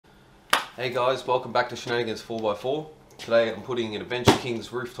Hey guys, welcome back to Shenanigans 4x4. Today I'm putting an Adventure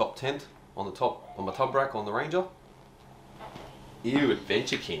King's rooftop tent on the top on my tub rack on the Ranger. Ew,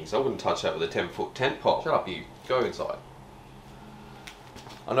 Adventure Kings. I wouldn't touch that with a 10-foot tent pole. Shut up you. Go inside.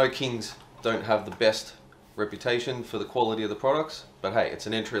 I know Kings don't have the best reputation for the quality of the products, but hey, it's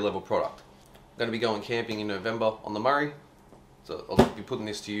an entry-level product. I'm going to be going camping in November on the Murray, so I'll be putting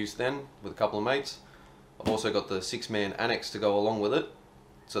this to use then with a couple of mates. I've also got the 6-man annex to go along with it,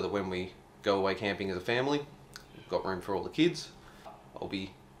 so that when we go away camping as a family, we've got room for all the kids. I'll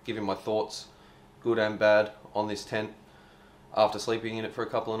be giving my thoughts, good and bad, on this tent after sleeping in it for a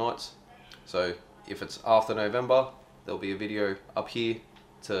couple of nights. So if it's after November, there'll be a video up here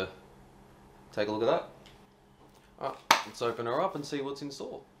to take a look at that. Alright, let's open her up and see what's in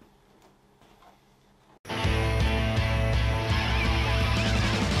store.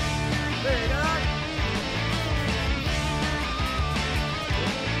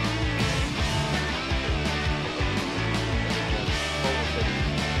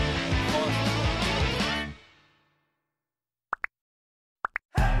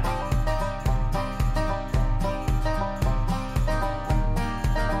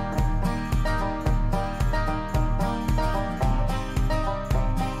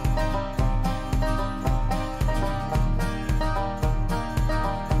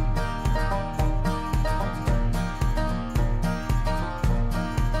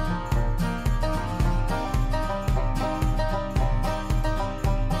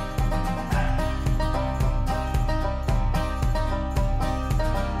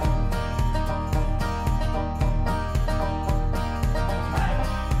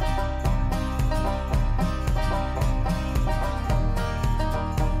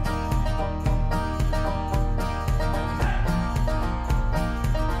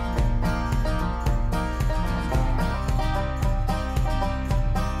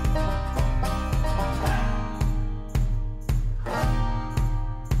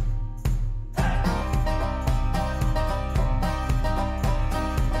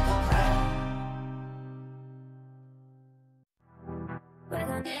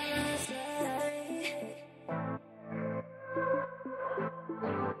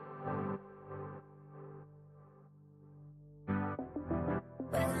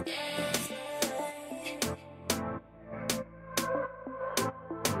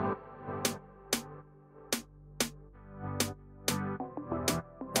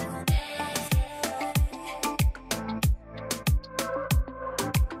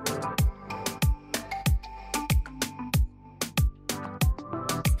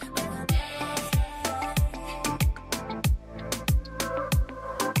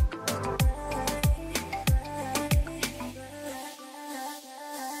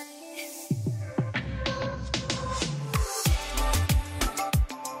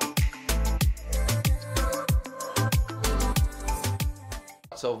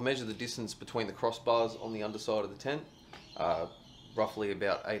 So I've measured the distance between the crossbars on the underside of the tent, roughly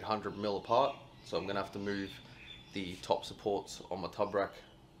about 800 mil apart. So I'm going to have to move the top supports on my tub rack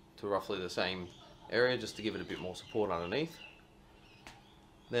to roughly the same area just to give it a bit more support underneath.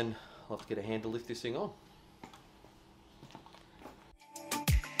 Then I'll have to get a hand to lift this thing on.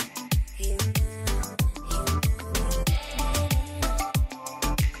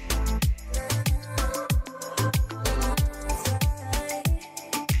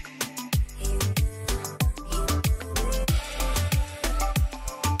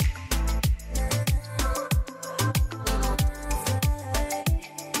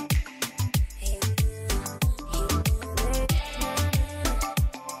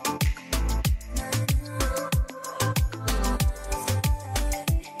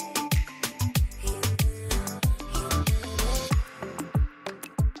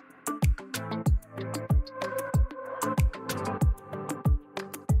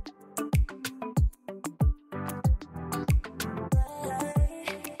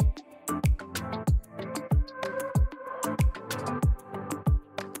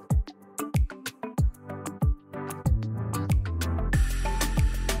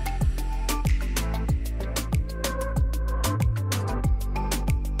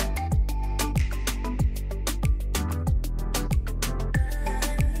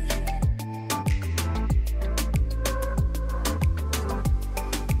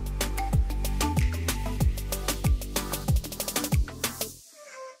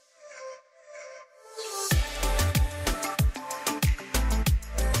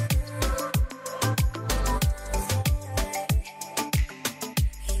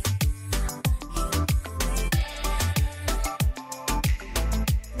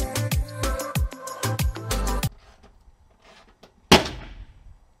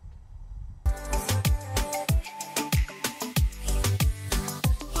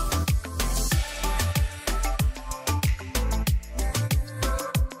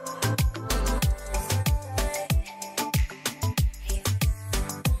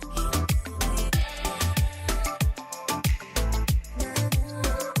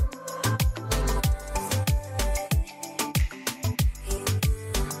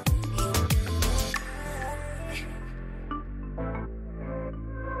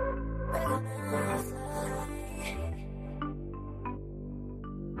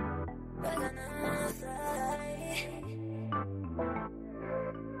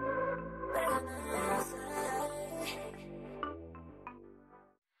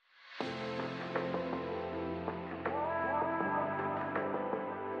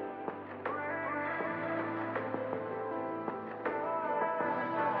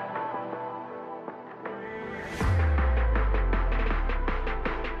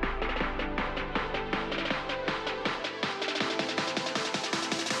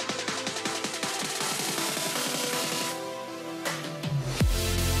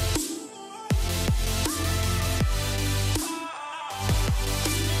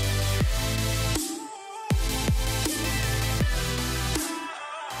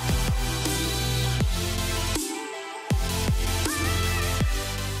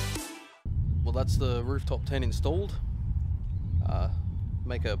 the rooftop tent installed.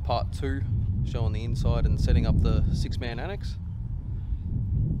 Make a part 2 showing the inside and setting up the 6-man annex.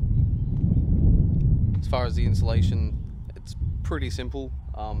 As far as the installation, it's pretty simple.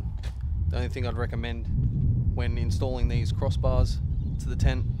 The only thing I'd recommend when installing these crossbars to the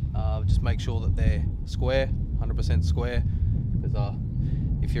tent, just make sure that they're square, 100% square, because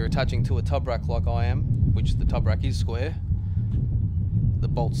if you're attaching to a tub rack like I am, which the tub rack is square, the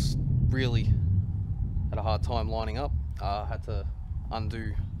bolts really had a hard time lining up. I had to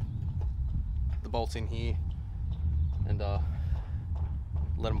undo the bolts in here and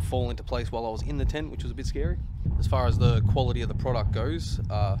let them fall into place while I was in the tent, which was a bit scary. As far as the quality of the product goes,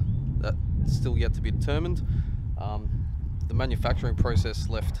 that's still yet to be determined. The manufacturing process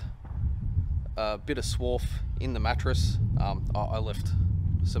left a bit of swarf in the mattress. I left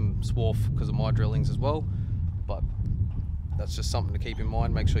some swarf because of my drillings as well, but that's just something to keep in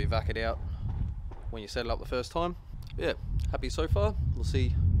mind. Make sure you vac it out when you set it up the first time. Yeah, happy so far. We'll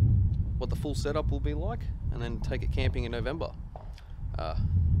see what the full setup will be like and then take it camping in November. Like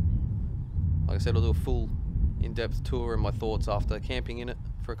I said, I'll do a full in-depth tour and my thoughts after camping in it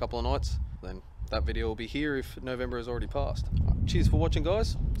for a couple of nights. Then that video will be here if November has already passed. Cheers for watching,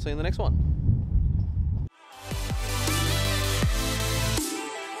 guys. See you in the next one.